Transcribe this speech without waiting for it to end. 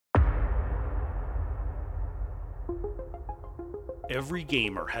Every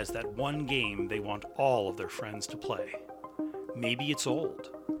gamer has that one game they want all of their friends to play. Maybe it's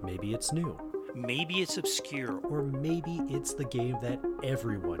old. Maybe it's new. Maybe it's obscure. Or maybe it's the game that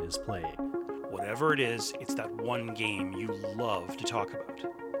everyone is playing. Whatever it is, it's that one game you love to talk about.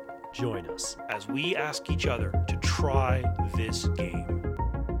 Join us as we ask each other to try this game.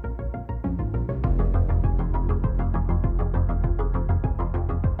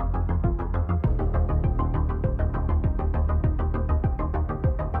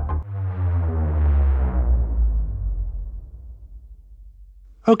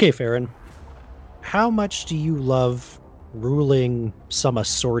 Okay, Farron. How much do you love ruling some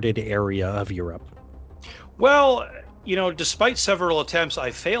assorted area of Europe? Well, despite several attempts,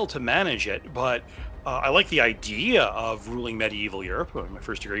 I failed to manage it, but I like the idea of ruling medieval Europe. My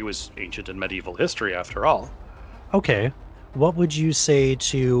first degree was ancient and medieval history, after all. Okay. What would you say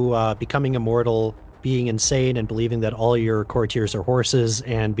to becoming immortal, being insane, and believing that all your courtiers are horses,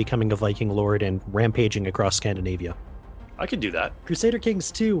 and becoming a Viking lord and rampaging across Scandinavia? I could do that. Crusader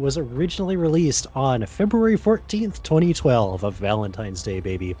Kings 2 was originally released on February 14th, 2012, of Valentine's Day,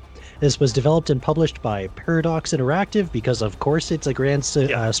 baby. This was developed and published by Paradox Interactive because, of course, it's a grand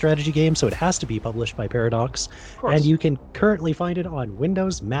strategy game, so it has to be published by Paradox. And you can currently find it on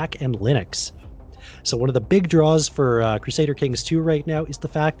Windows, Mac, and Linux. So one of the big draws for Crusader Kings 2 right now is the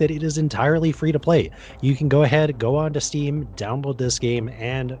fact that it is entirely free to play. You can go ahead, go onto Steam, download this game,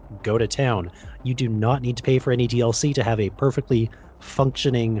 and go to town. You do not need to pay for any DLC to have a perfectly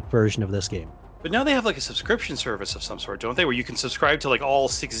functioning version of this game. But now they have like a subscription service of some sort, don't they? Where you can subscribe to like all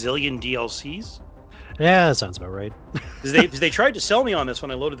 6 zillion DLCs? Yeah, that sounds about right. They tried to sell me on this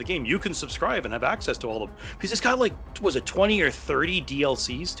when I loaded the game. You can subscribe and have access to all of them. Because it's got like, was it 20 or 30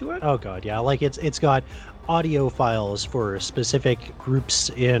 DLCs to it? Oh god, yeah. Like it's got audio files for specific groups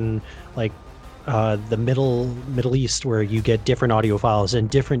in like the Middle East, where you get different audio files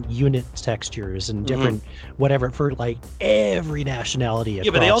and different unit textures and different whatever for like every nationality across.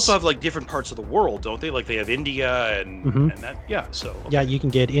 Yeah, but they also have like different parts of the world, don't they? Like they have India and that. Yeah, so okay. Yeah, you can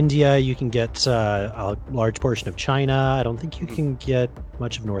get India, you can get a large portion of China. I don't think you can get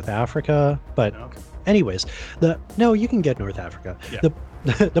much of North Africa, but anyways, you can get North Africa. Yeah.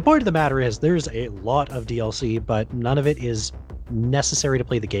 The point of the matter is there's a lot of DLC, but none of it is necessary to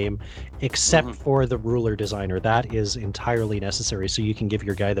play the game, except for the ruler designer. That is entirely necessary, so you can give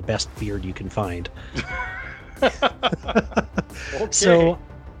your guy the best beard you can find. So,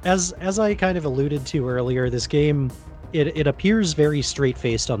 as I kind of alluded to earlier, this game, it appears very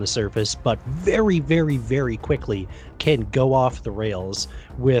straight-faced on the surface, but very, very, very quickly can go off the rails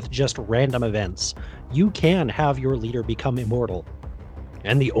with just random events. You can have your leader become immortal,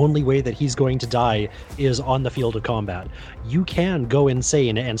 and the only way that he's going to die is on the field of combat. You can go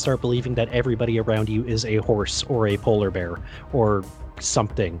insane and start believing that everybody around you is a horse or a polar bear or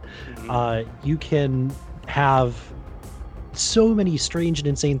something. You can have so many strange and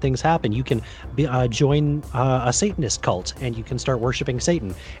insane things happen. You can join a Satanist cult, and you can start worshiping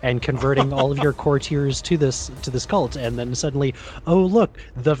Satan and converting all of your courtiers to this cult, and then suddenly, oh look,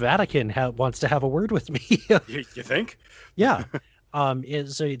 the Vatican wants to have a word with me. You think? Yeah.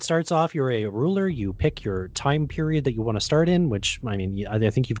 So it starts off, you're a ruler, you pick your time period that you want to start in, which, I mean, I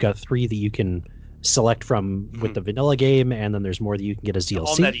think you've got 3 that you can select from with the vanilla game, and then there's more that you can get as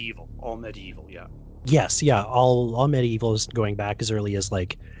DLC. All medieval, yeah. Yes, yeah, all medieval is going back as early as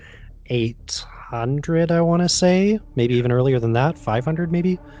like 800, I want to say, maybe even earlier than that, 500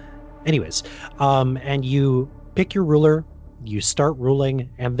 maybe. Anyways, and you pick your ruler, you start ruling,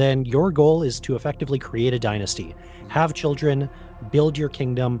 and then your goal is to effectively create a dynasty, have children, build your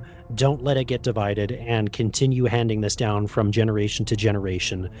kingdom, don't let it get divided, and continue handing this down from generation to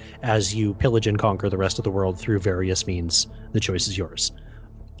generation as you pillage and conquer the rest of the world through various means. The choice is yours.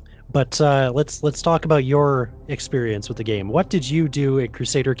 But let's talk about your experience with the game. What did you do at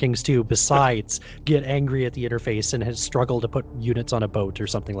Crusader Kings 2 besides get angry at the interface and struggle to put units on a boat or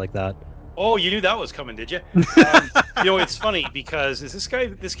something like that? Oh, you knew that was coming, did you? It's funny because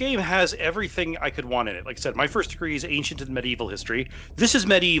this game has everything I could want in it. Like I said, my first degree is ancient and medieval history. This is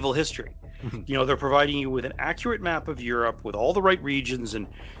medieval history. They're providing you with an accurate map of Europe with all the right regions, and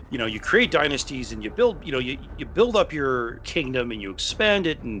you create dynasties, and you build, you build up your kingdom, and you expand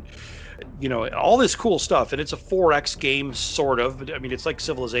it, and all this cool stuff. And it's a 4X game, sort of. I mean, it's like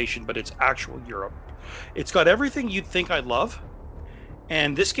Civilization, but it's actual Europe. It's got everything you'd think I'd love.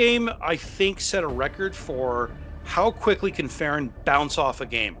 And this game, I think, set a record for how quickly can Farron bounce off a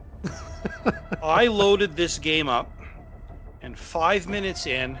game. I loaded this game up, and 5 minutes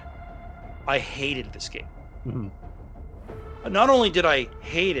in, I hated this game. Not only did I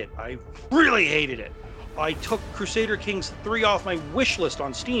hate it, I really hated it. I took Crusader Kings 3 off my wish list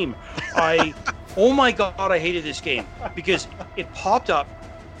on Steam. Oh my God, I hated this game because it popped up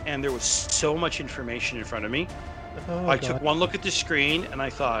and there was so much information in front of me. I took one look at the screen and I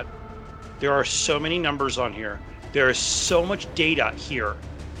thought, there are so many numbers on here. There is so much data here.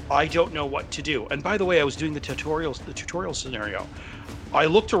 I don't know what to do. And by the way, I was doing the tutorial scenario. I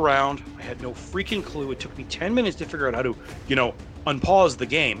looked around. I had no freaking clue. It took me 10 minutes to figure out how to, unpause the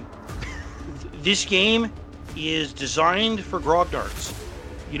game. This game is designed for grognards.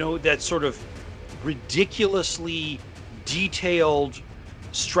 That sort of ridiculously detailed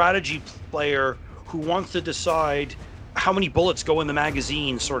strategy player who wants to decide how many bullets go in the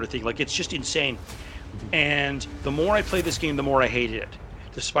magazine sort of thing. Like, it's just insane. And the more I played this game, the more I hated it,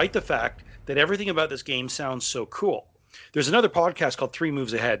 despite the fact that everything about this game sounds so cool. There's another podcast called 3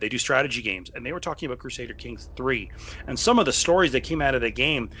 Moves Ahead. They do strategy games, and they were talking about Crusader Kings 3. And some of the stories that came out of the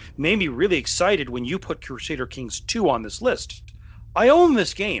game made me really excited when you put Crusader Kings 2 on this list. I own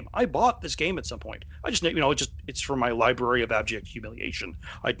this game. I bought this game at some point. I just, it's from my library of abject humiliation.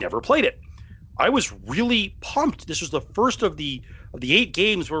 I'd never played it. I was really pumped. This was the first of the 8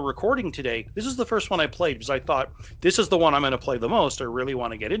 games we're recording today. This is the first one I played because I thought, this is the one I'm going to play the most. I really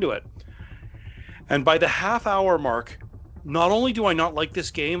want to get into it. And by the half-hour mark, not only do I not like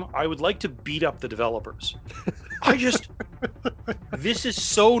this game, I would like to beat up the developers. This is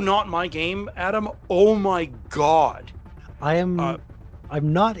so not my game, Adam. Oh my God. I'm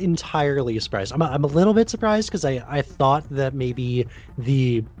not entirely surprised. I'm a little bit surprised because I thought that maybe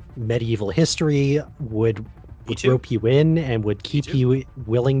the medieval history would rope you in and would keep you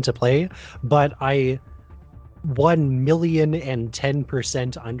willing to play, but I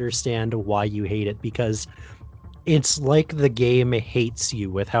 1,010% understand why you hate it, because it's like the game hates you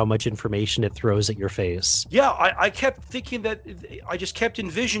with how much information it throws at your face. Yeah, I kept thinking that, I just kept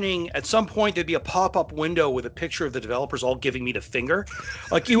envisioning at some point there'd be a pop-up window with a picture of the developers all giving me the finger.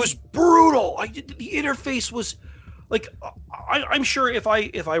 Like, it was brutal. The interface was like, I'm sure if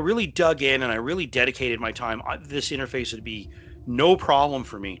I really dug in and I really dedicated my time, this interface would be no problem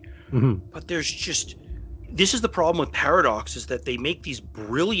for me. Mm-hmm. But this is the problem with Paradox, is that they make these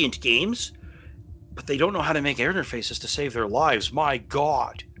brilliant games, but they don't know how to make interfaces to save their lives. My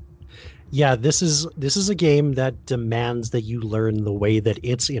God. Yeah, this is a game that demands that you learn the way that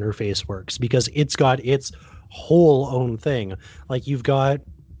its interface works, because it's got its whole own thing. Like, you've got,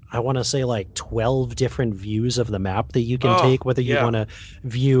 I want to say, like 12 different views of the map that you can take, whether you want to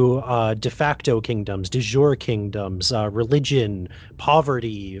view de facto kingdoms, de jure kingdoms, religion,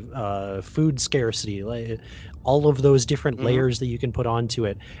 poverty, food scarcity, like all of those different layers that you can put onto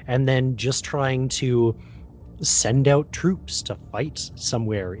it. And then just trying to send out troops to fight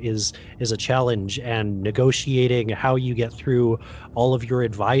somewhere is a challenge, and negotiating how you get through all of your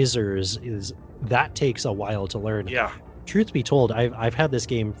advisors that takes a while to learn. Yeah. Truth be told, I've had this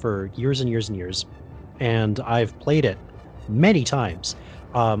game for years and years and years, and I've played it many times.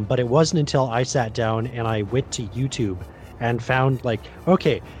 But it wasn't until I sat down and I went to YouTube and found, like,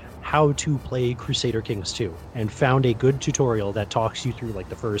 okay, how to play Crusader Kings 2, and found a good tutorial that talks you through like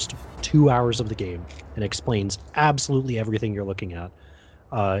the first 2 hours of the game and explains absolutely everything you're looking at.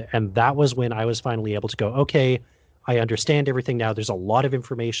 And that was when I was finally able to go, okay, I understand everything now. There's a lot of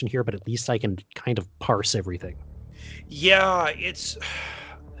information here, but at least I can kind of parse everything. Yeah, it's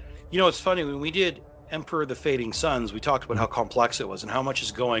funny, when we did Emperor of the Fading Suns, we talked about how complex it was and how much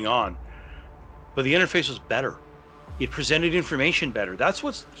is going on, but the interface was better. It presented information better. That's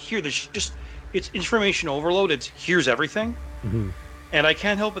what's here. It's information overload. It's here's everything. Mm-hmm. And I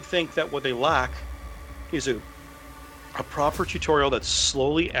can't help but think that what they lack is a proper tutorial that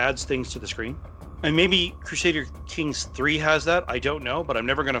slowly adds things to the screen. And maybe Crusader Kings 3 has that. I don't know, but I'm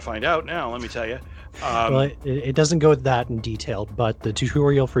never going to find out now, let me tell you. Well, it doesn't go that in detail, but the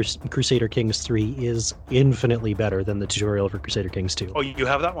tutorial for Crusader Kings 3 is infinitely better than the tutorial for Crusader Kings 2. Oh, you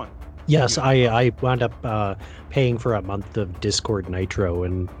have that one? Yes, I wound up paying for a month of Discord Nitro,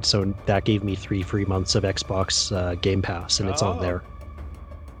 and so that gave me 3 free months of Xbox Game Pass, and it's on there.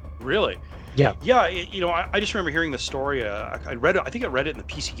 Really? Yeah. Yeah, I just remember hearing the story. I read it. I think I read it in the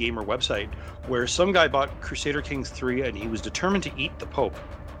PC Gamer website, where some guy bought Crusader Kings 3 and he was determined to eat the Pope.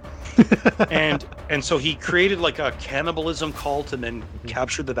 and so he created like a cannibalism cult and then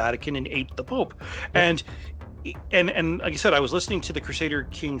captured the Vatican and ate the Pope. And like I said, I was listening to the Crusader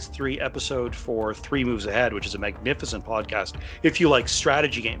Kings 3 episode for 3 Moves Ahead, which is a magnificent podcast if you like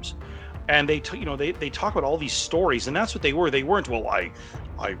strategy games. And they talk about all these stories, and that's what they were. They weren't, well, I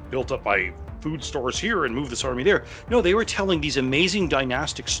built up my food stores here and moved this army there. No, they were telling these amazing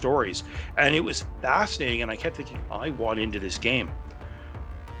dynastic stories, and it was fascinating. And I kept thinking, I want into this game.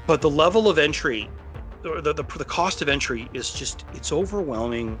 But the level of entry the cost of entry is just, it's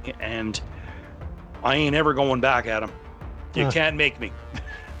overwhelming, and I ain't ever going back at them. You can't make me.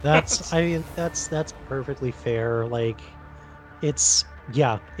 That's perfectly fair. Like, it's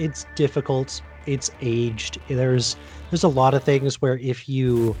difficult. It's aged. There's a lot of things where if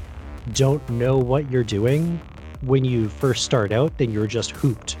you don't know what you're doing when you first start out, then you're just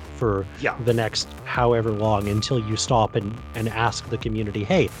hooped for the next however long until you stop and ask the community,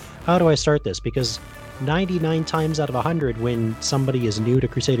 hey, how do I start this? Because 99 times out of 100, when somebody is new to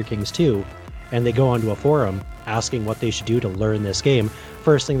Crusader Kings 2 and they go onto a forum asking what they should do to learn this game,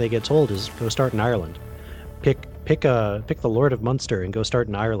 first thing they get told is go start in Ireland. Pick the Lord of Munster and go start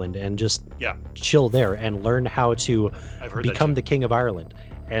in Ireland and just chill there and learn how to become the King of Ireland,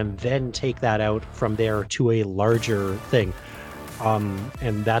 and then take that out from there to a larger thing.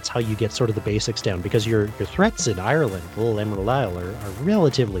 And that's how you get sort of the basics down, because your threats in Ireland, Little Emerald Isle, are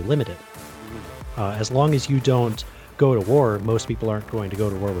relatively limited. As long as you don't go to war, most people aren't going to go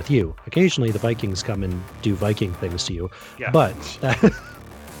to war with you. Occasionally the Vikings come and do Viking things to you. Yeah. But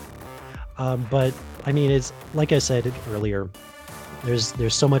I mean, it's like I said earlier,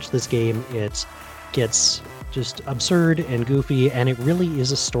 there's so much to this game. It gets just absurd and goofy, and it really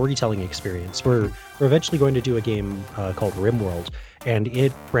is a storytelling experience. We're eventually going to do a game called RimWorld, and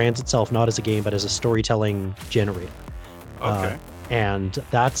it brands itself not as a game but as a storytelling generator. Okay. And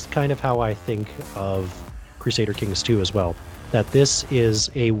that's kind of how I think of Crusader Kings 2 as well. That this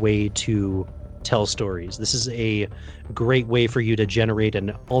is a way to tell stories. This is a great way for you to generate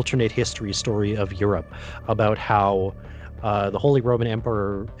an alternate history story of Europe, about how the Holy Roman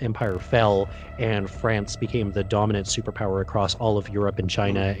Empire fell and France became the dominant superpower across all of Europe and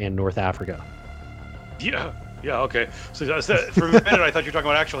China and North Africa. Yeah, okay. So for a minute I thought you were talking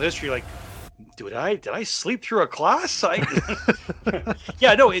about actual history, like, did I sleep through a class?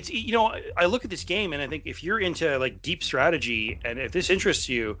 Yeah, no, it's, I look at this game and I think if you're into like deep strategy, and if this interests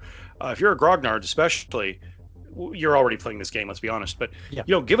you, if you're a grognard especially, you're already playing this game, let's be honest, but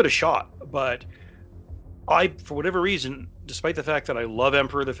give it a shot. But for whatever reason, despite the fact that I love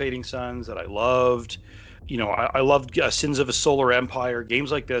Emperor of the Fading Suns, that I loved, I loved Sins of a Solar Empire,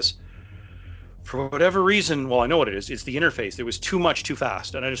 games like this, for whatever reason, well, I know what it is. It's the interface. It was too much, too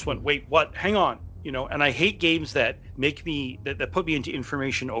fast. And I just went, wait, what? Hang on. And I hate games that make me, that put me into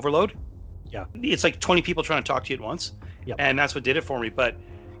information overload. Yeah. It's like 20 people trying to talk to you at once. Yep. And that's what did it for me. But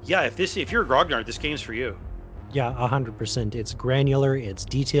yeah, if you're a grognard, this game's for you. Yeah, 100%. It's granular. It's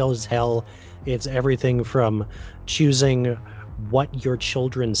detailed as hell. It's everything from choosing what your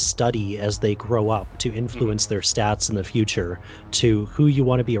children study as they grow up to influence their stats in the future, to who you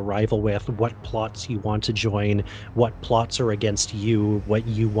want to be a rival with, what plots you want to join, what plots are against you, what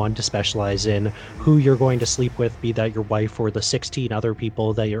you want to specialize in, who you're going to sleep with, be that your wife or the 16 other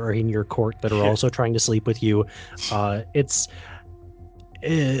people that are in your court that are also trying to sleep with you.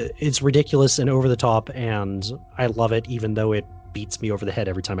 It's ridiculous and over the top, and I love it, even though it beats me over the head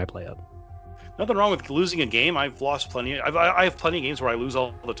every time I play it. Nothing wrong with losing a game. I've lost plenty. I have plenty of games where I lose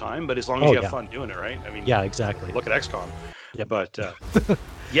all the time, but as long as you have fun doing it, right? I mean, yeah, exactly. Look at XCOM. Yeah, but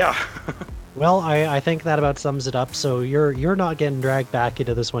yeah. Well, I think that about sums it up. So you're not getting dragged back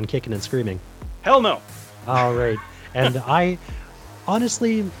into this one kicking and screaming. Hell no. All right. And I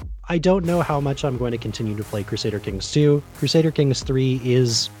honestly, I don't know how much I'm going to continue to play Crusader Kings 2. Crusader Kings 3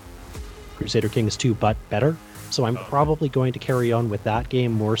 is Crusader Kings 2, but better. So I'm probably going to carry on with that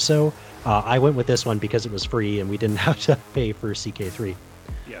game more so. I went with this one because it was free and we didn't have to pay for CK3.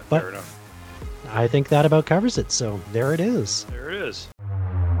 Yeah, but fair enough. I think that about covers it. So there it is. There it is.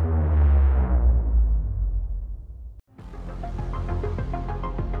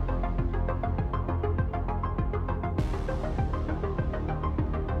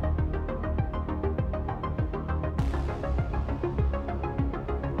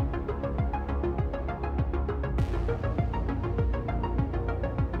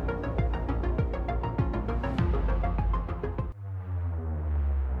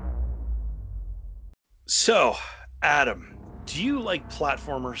 So, Adam, do you like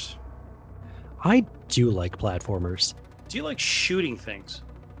platformers? I do like platformers. Do you like shooting things?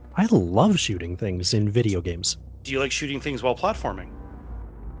 I love shooting things in video games. Do you like shooting things while platforming?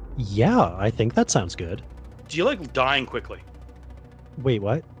 Yeah, I think that sounds good. Do you like dying quickly? Wait,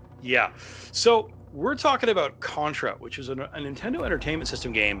 what? Yeah. So, we're talking about Contra, which is a Nintendo Entertainment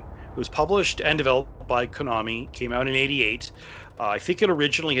System game. It was published and developed by Konami, came out in '88. I think it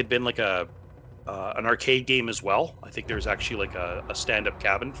originally had been like an arcade game as well. I think there's actually like a stand-up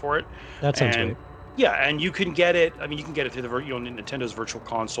cabin for it. That sounds great. Yeah, and you can get it. I mean, you can get it through the Nintendo's Virtual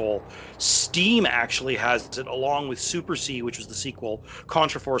Console. Steam actually has it along with Super C, which was the sequel,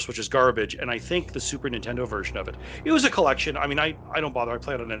 Contra Force, which is garbage, and I think the Super Nintendo version of it. It was a collection. I mean, I don't bother. I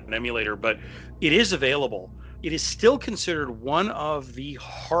play it on an emulator, but it is available. It is still considered one of the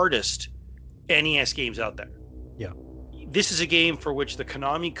hardest NES games out there. Yeah. This is a game for which the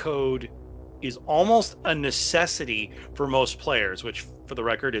Konami code is almost a necessity for most players, which for the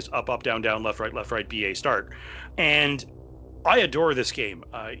record is up, up, down, down, left, right, BA, start. And I adore this game.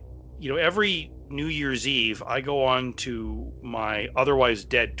 Every New Year's Eve, I go on to my otherwise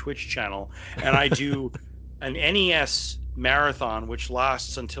dead Twitch channel and I do an NES marathon, which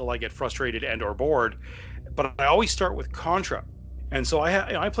lasts until I get frustrated and or bored. But I always start with Contra. And so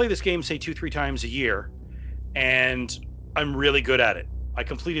I play this game, say 2-3 times a year, and I'm really good at it. I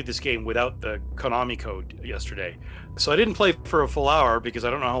completed this game without the Konami code yesterday. So I didn't play for a full hour because I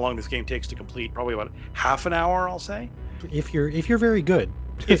don't know how long this game takes to complete. Probably about half an hour, I'll say. If you're very good.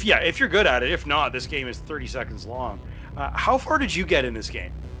 If you're good at it. If not, this game is 30 seconds long. How far did you get in this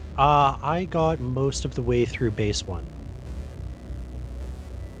game? I got most of the way through base 1.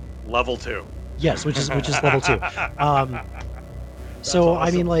 Level 2. Yes, which is level 2. So awesome.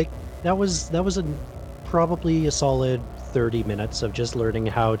 I mean, like that was probably a solid 30 minutes of just learning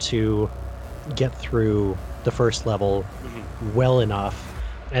how to get through the first level well enough,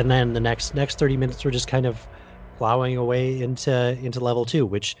 and then the next 30 minutes were just kind of plowing away into level 2,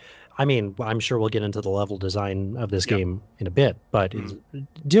 which, I mean, I'm sure we'll get into the level design of this game in a bit, but it's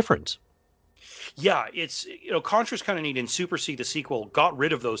different. Yeah, it's, Contra's kind of neat. In Super C, the sequel, got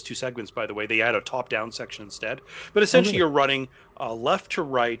rid of those 2 segments, by the way. They had a top-down section instead. But essentially, you're running left to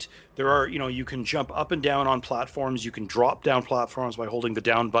right. There are, you can jump up and down on platforms. You can drop down platforms by holding the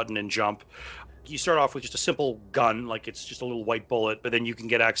down button and jump. You start off with just a simple gun, like it's just a little white bullet, but then you can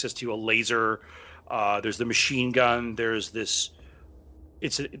get access to a laser. There's the machine gun. There's this...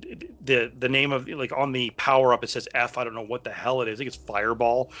 It's the name of, like, on the power up it says F. I don't know what the hell it is. I think it's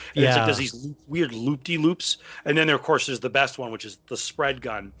Fireball. And it does these weird loop-de-loops. And then there, of course, there's the best one, which is the spread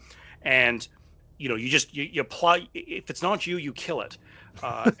gun. And you apply. If it's not you, you kill it.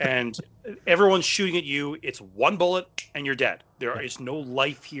 And everyone's shooting at you. It's one bullet and you're dead. There is no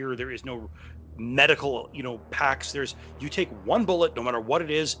life here. There is no medical packs. You take one bullet, no matter what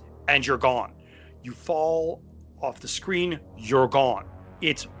it is, and you're gone. You fall off the screen, you're gone.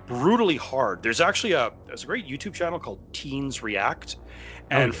 It's brutally hard. There's actually a great YouTube channel called Teens React,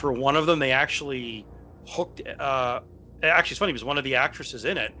 and for one of them, they actually hooked. Actually, it's funny because one of the actresses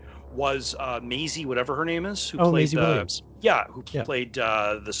in it was Maisie, whatever her name is, who played Maisie Williams. Yeah, who played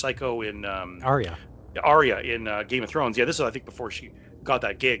the Psycho in Arya in Game of Thrones. Yeah, this is, I think, before she got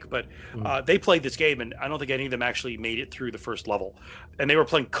that gig. But they played this game, and I don't think any of them actually made it through the first level. And they were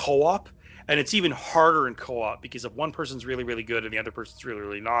playing co-op. And it's even harder in co-op because if one person's really, really good and the other person's really,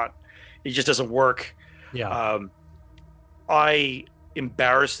 really not, it just doesn't work. Yeah. I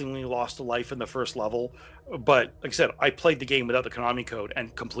embarrassingly lost a life in the first level, but like I said, I played the game without the Konami code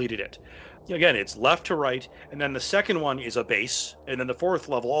and completed it. Again, it's left to right, and then the second one is a base, and then the fourth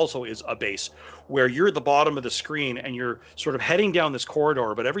level also is a base, where you're at the bottom of the screen and you're sort of heading down this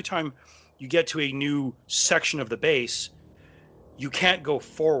corridor, but every time you get to a new section of the base, you can't go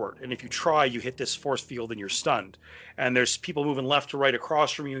forward. And if you try, you hit this force field and you're stunned. And there's people moving left to right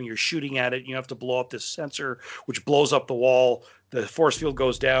across from you and you're shooting at it. You have to blow up this sensor, which blows up the wall. The force field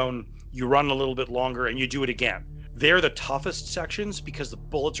goes down. You run a little bit longer and you do it again. They're the toughest sections because the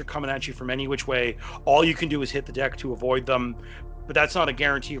bullets are coming at you from any which way. All you can do is hit the deck to avoid them. But that's not a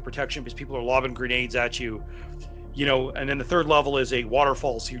guarantee of protection because people are lobbing grenades at you. And then the third level is a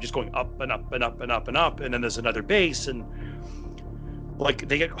waterfall. So you're just going up and up and up and up and up. And then there's another base, and like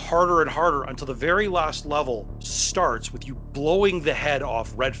they get harder and harder until the very last level starts with you blowing the head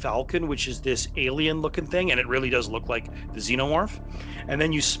off Red Falcon, which is this alien looking thing, and it really does look like the Xenomorph. And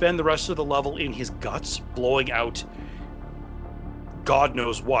then you spend the rest of the level in his guts, blowing out God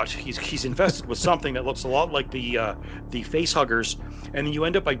knows what. He's infested with something that looks a lot like the face huggers, and then you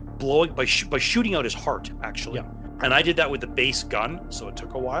end up by shooting out his heart, actually. Yeah. And I did that with the base gun, so it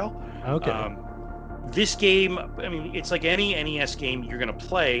took a while. Okay. This game, I mean, it's like any NES game you're going to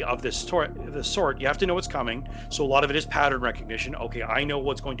play of this sort. You have to know what's coming. So a lot of it is pattern recognition. Okay, I know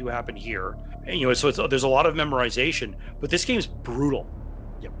what's going to happen here. And, so there's a lot of memorization. But this game's brutal.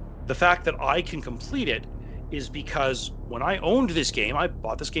 Yep. The fact that I can complete it is because when I owned this game, I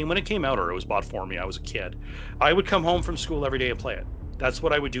bought this game when it came out, or it was bought for me. I was a kid. I would come home from school every day and play it. That's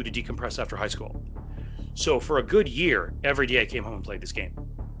what I would do to decompress after high school. So for a good year, every day I came home and played this game.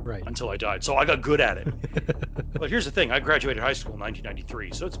 Right. Until I died. So I got good at it. But here's the thing. I graduated high school in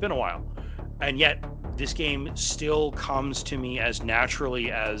 1993, so it's been a while. And yet, this game still comes to me as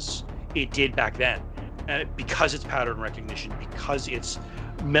naturally as it did back then. And because it's pattern recognition, because it's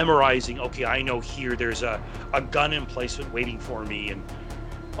memorizing, okay, I know here there's a gun emplacement waiting for me, and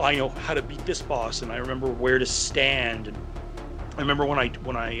I know how to beat this boss, and I remember where to stand. And I remember when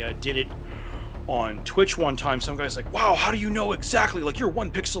I did it on Twitch one time, some guy's like, wow, how do you know exactly? Like, you're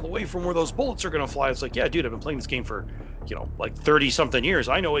 1 pixel away from where those bullets are going to fly. It's like, yeah, dude, I've been playing this game for, like 30-something years.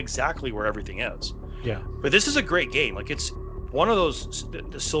 I know exactly where everything is. Yeah. But this is a great game. Like, it's one of those,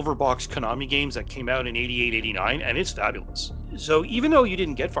 the silver box Konami games that came out in 88, 89, and it's fabulous. So even though you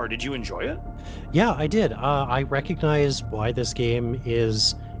didn't get far, did you enjoy it? Yeah, I did. I recognize why this game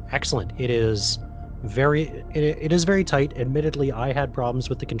is excellent. It is it is very tight. Admittedly, I had problems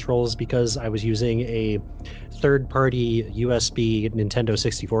with the controls because I was using a third-party USB Nintendo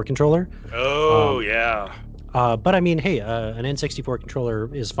 64 controller. Oh, yeah. But I mean, hey, an N64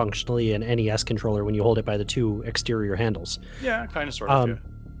 controller is functionally an NES controller when you hold it by the two exterior handles. Yeah, kind of, sort of,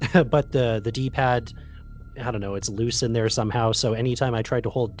 yeah. But the D-pad, I don't know, it's loose in there somehow, so anytime I tried to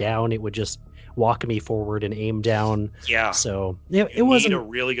hold down, it would just walk me forward and aim down. Yeah. So it wasn't a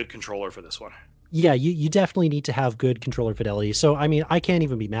really good controller for this one. Yeah, you definitely need to have good controller fidelity. So I mean, I can't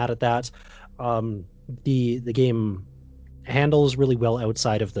even be mad at that. The game handles really well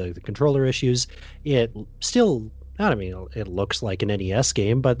outside of the controller issues. It still, I mean, it looks like an NES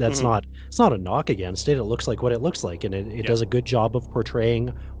game, but that's it's not a knock against it. It looks like what it looks like, and it does a good job of portraying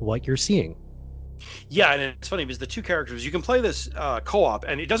what you're seeing. Yeah, and it's funny because the two characters, you can play this co-op,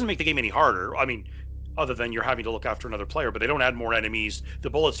 and it doesn't make the game any harder. I mean, other than you're having to look after another player, but they don't add more enemies. The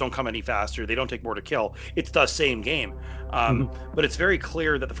bullets don't come any faster. They don't take more to kill. It's the same game. But it's very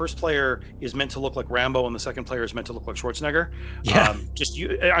clear that the first player is meant to look like Rambo and the second player is meant to look like Schwarzenegger. Yeah.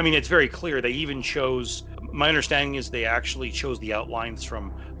 I mean, it's very clear. They even chose, my understanding is they actually chose the outlines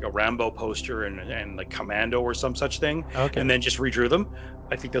from a Rambo poster and like Commando or some such thing, and then just redrew them.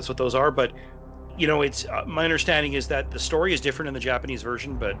 I think that's what those are. But it's my understanding is that the story is different in the Japanese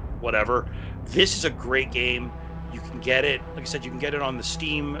version, but whatever. This is a great game. You can get it, like I said, you can get it on the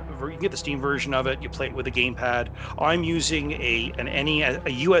Steam. You can get the Steam version of it. You play it with a gamepad. I'm using a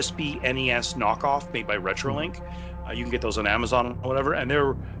USB NES knockoff made by Retrolink. You can get those on Amazon or whatever, and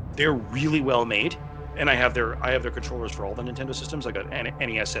they're really well made. And I have their controllers for all the Nintendo systems. I got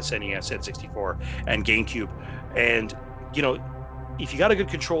NES, SNES, N64, and GameCube, and if you got a good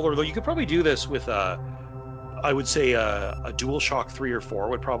controller, though, you could probably do this with I would say a DualShock 3 or 4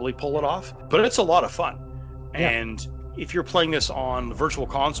 would probably pull it off. But it's a lot of fun. Yeah. And if you're playing this on the Virtual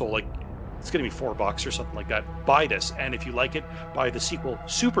Console, like, it's going to be $4 or something like that. Buy this, and if you like it, buy the sequel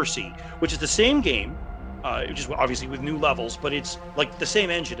Super C, which is the same game, just obviously with new levels, but it's like the same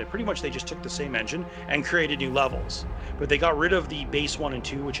engine. And pretty much they just took the same engine and created new levels. But they got rid of the base 1 and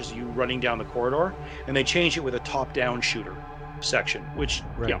 2, which is you running down the corridor, and they changed it with a top-down shooter section, which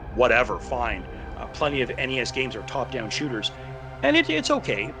whatever, fine. Plenty of NES games are top-down shooters, and it's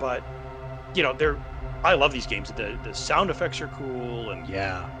okay, but I love these games. The sound effects are cool, and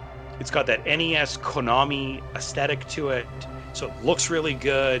it's got that NES Konami aesthetic to it, so it looks really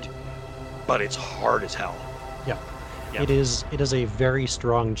good, but it's hard as hell. Yeah. It is a very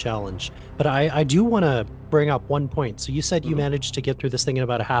strong challenge. But I do want to bring up one point. So you said you managed to get through this thing in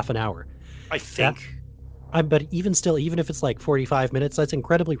about a half an hour. I think. But even still, even if it's like 45 minutes, that's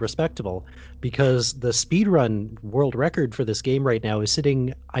incredibly respectable, because the speedrun world record for this game right now is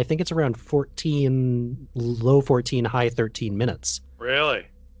sitting, I think it's around 14, low 14, high 13 minutes. Really?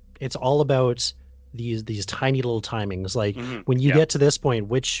 It's all about these tiny little timings. Like when you get to this point,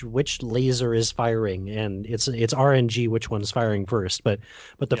 which laser is firing, and it's RNG which one's firing first. But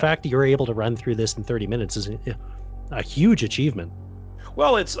the fact that you're able to run through this in 30 minutes is a huge achievement.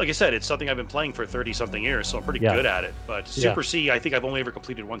 Well, it's like I said, it's something I've been playing for 30-something years, so I'm pretty good at it. But Super C, I think I've only ever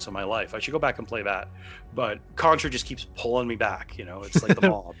completed once in my life. I should go back and play that. But Contra just keeps pulling me back. It's like the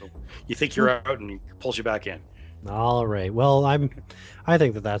mob. You think you're out, and it pulls you back in. All right. Well, I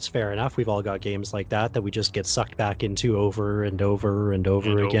think that's fair enough. We've all got games like that we just get sucked back into over and over and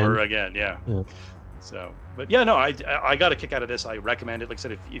over again. Over again, yeah. So, but yeah, no, I got a kick out of this. I recommend it. Like I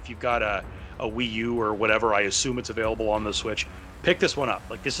said, if you've got a Wii U or whatever, I assume it's available on the Switch. Pick this one up.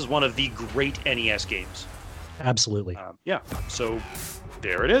 Like, this is one of the great NES games. Absolutely. So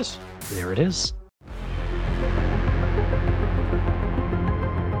there it is. There it is.